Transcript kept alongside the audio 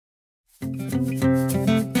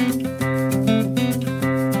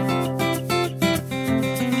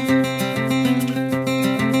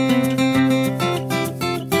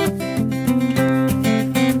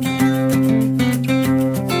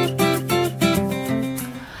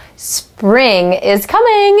Spring is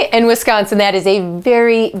coming in Wisconsin. That is a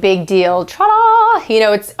very big deal. Ta-da! You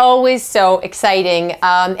know, it's always so exciting.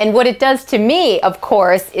 And what it does to me, of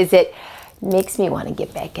course, is it makes me want to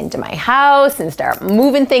get back into my house and start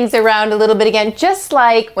moving things around a little bit again. Just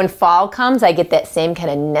like when fall comes, I get that same kind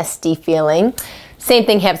of nesty feeling. Same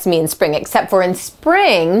thing happens to me in spring, except for in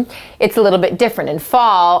spring, it's a little bit different. In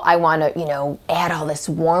fall, I want to, you know, add all this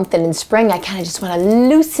warmth, and in spring, I kind of just want to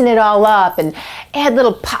loosen it all up and add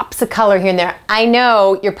little pops of color here and there. I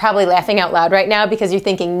know you're probably laughing out loud right now because you're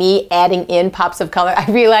thinking me adding in pops of color. I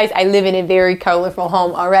realize I live in a very colorful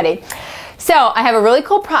home already. So I have a really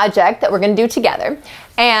cool project that we're going to do together,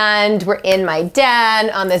 and we're in my den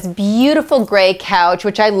on this beautiful gray couch,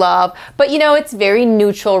 which I love, but you know, it's very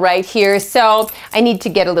neutral right here, so I need to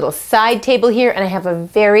get a little side table here, and I have a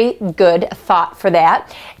very good thought for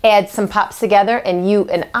that. Add some pops together, and you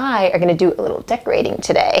and I are going to do a little decorating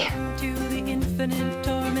today. To the infinite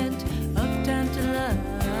torment of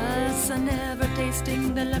Tantalus, never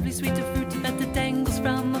tasting the lovely sweet fruit that dangles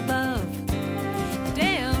from above.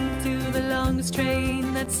 The longest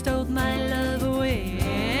train that stole my love away.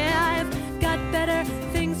 I've got better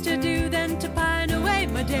things to do than to pine away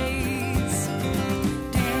my days.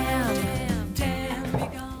 Damn, be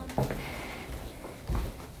gone.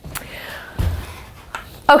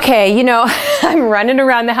 Okay, you know, I'm running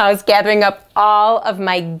around the house gathering up all of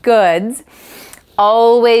my goods,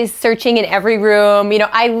 always searching in every room. You know,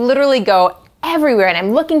 I literally go everywhere and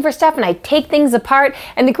I'm looking for stuff and I take things apart.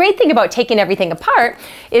 And the great thing about taking everything apart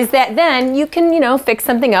is that then you can, you know, fix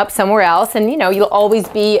something up somewhere else, and you know, you'll always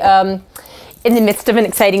be in the midst of an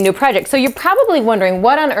exciting new project. So you're probably wondering,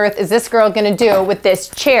 what on earth is this girl gonna do with this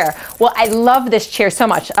chair? Well, I love this chair so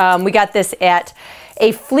much. We got this at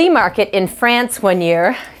a flea market in France one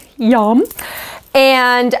year. Yum.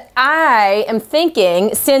 And I am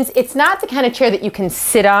thinking, since it's not the kind of chair that you can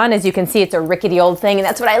sit on, as you can see, it's a rickety old thing, and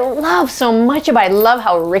that's what I love so much about it. I love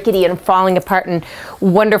how rickety and falling apart and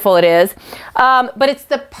wonderful it is. But it's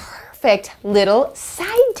the perfect little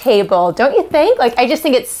side table, don't you think? Like, I just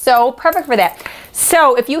think it's so perfect for that.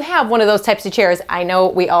 So if you have one of those types of chairs, I know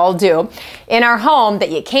we all do, in our home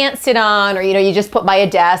that you can't sit on, or you know, you just put by a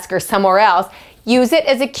desk or somewhere else, use it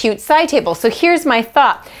as a cute side table. So here's my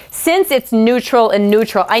thought. Since it's neutral and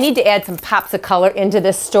neutral, I need to add some pops of color into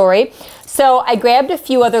this story. So I grabbed a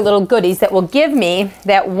few other little goodies that will give me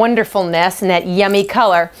that wonderfulness and that yummy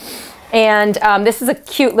color. And this is a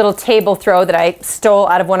cute little table throw that I stole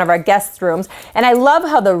out of one of our guest rooms. And I love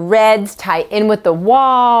how the reds tie in with the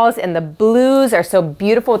walls, and the blues are so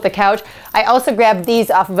beautiful with the couch. I also grabbed these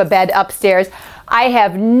off of a bed upstairs. I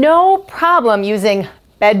have no problem using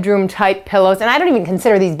bedroom type pillows, and I don't even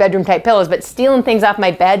consider these bedroom type pillows, but stealing things off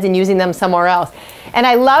my beds and using them somewhere else. And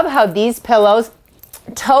I love how these pillows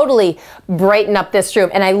totally brighten up this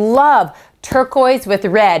room. And I love turquoise with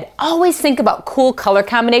red. Always think about cool color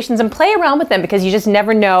combinations and play around with them, because you just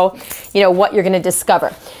never know, you know, what you're going to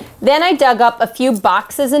discover. Then I dug up a few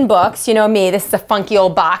boxes and books. You know me, this is a funky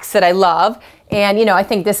old box that I love. And you know, I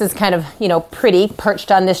think this is kind of, you know, pretty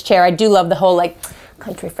perched on this chair. I do love the whole like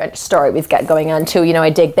country French story we've got going on too. You know, I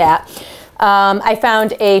dig that. I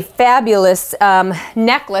found a fabulous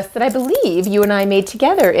necklace that I believe you and I made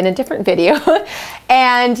together in a different video.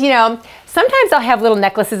 And you know, sometimes I'll have little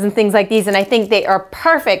necklaces and things like these, and I think they are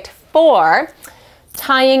perfect for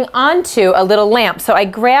tying onto a little lamp. So I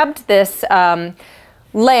grabbed this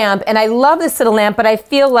lamp, and I love this little lamp, but I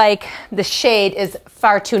feel like the shade is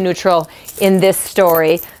far too neutral in this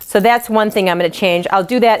story. So that's one thing I'm going to change. I'll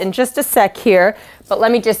do that in just a sec here, but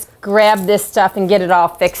let me just grab this stuff and get it all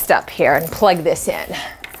fixed up here and plug this in.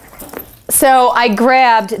 So I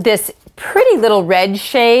grabbed this pretty little red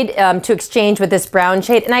shade to exchange with this brown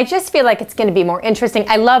shade, and I just feel like it's going to be more interesting.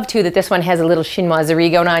 I love too that this one has a little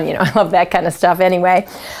chinoiserie going on. You know, I love that kind of stuff anyway.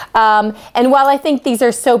 And while I think these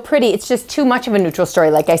are so pretty, it's just too much of a neutral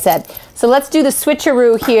story, like I said. So let's do the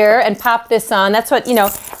switcheroo here and pop this on. That's what, you know,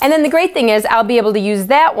 and then the great thing is I'll be able to use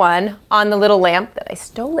that one on the little lamp that I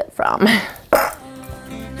stole it from.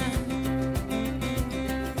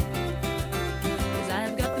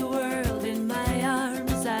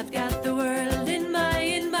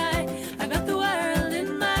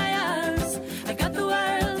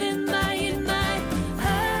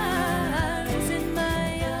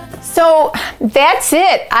 So that's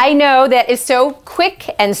it. I know that is so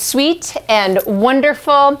quick and sweet and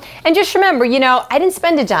wonderful. And just remember, you know, I didn't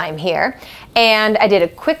spend a dime here. And I did a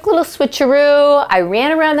quick little switcheroo. I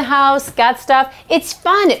ran around the house, got stuff. It's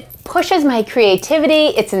fun. It pushes my creativity.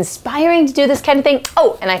 It's inspiring to do this kind of thing.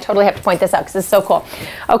 Oh, and I totally have to point this out because it's so cool.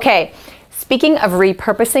 Okay. speaking of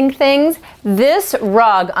repurposing things, this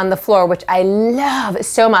rug on the floor, which I love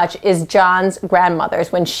so much, is John's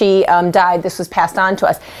grandmother's. When she died, this was passed on to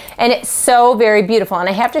us. And it's so very beautiful. And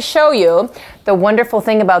I have to show you, the wonderful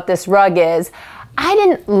thing about this rug is, I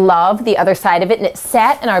didn't love the other side of it, and it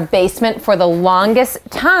sat in our basement for the longest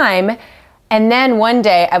time. And then one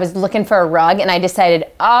day I was looking for a rug and I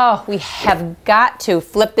decided, oh, we have got to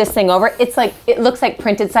flip this thing over. It's like, it looks like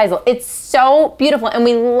printed sisal. It's so beautiful and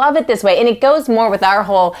we love it this way. And it goes more with our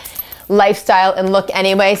whole lifestyle and look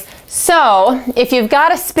anyways. So if you've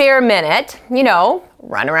got a spare minute, you know,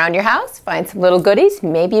 run around your house, find some little goodies.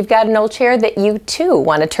 Maybe you've got an old chair that you too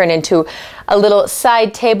want to turn into a little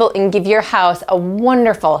side table and give your house a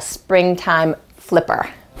wonderful springtime flipper.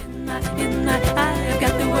 In my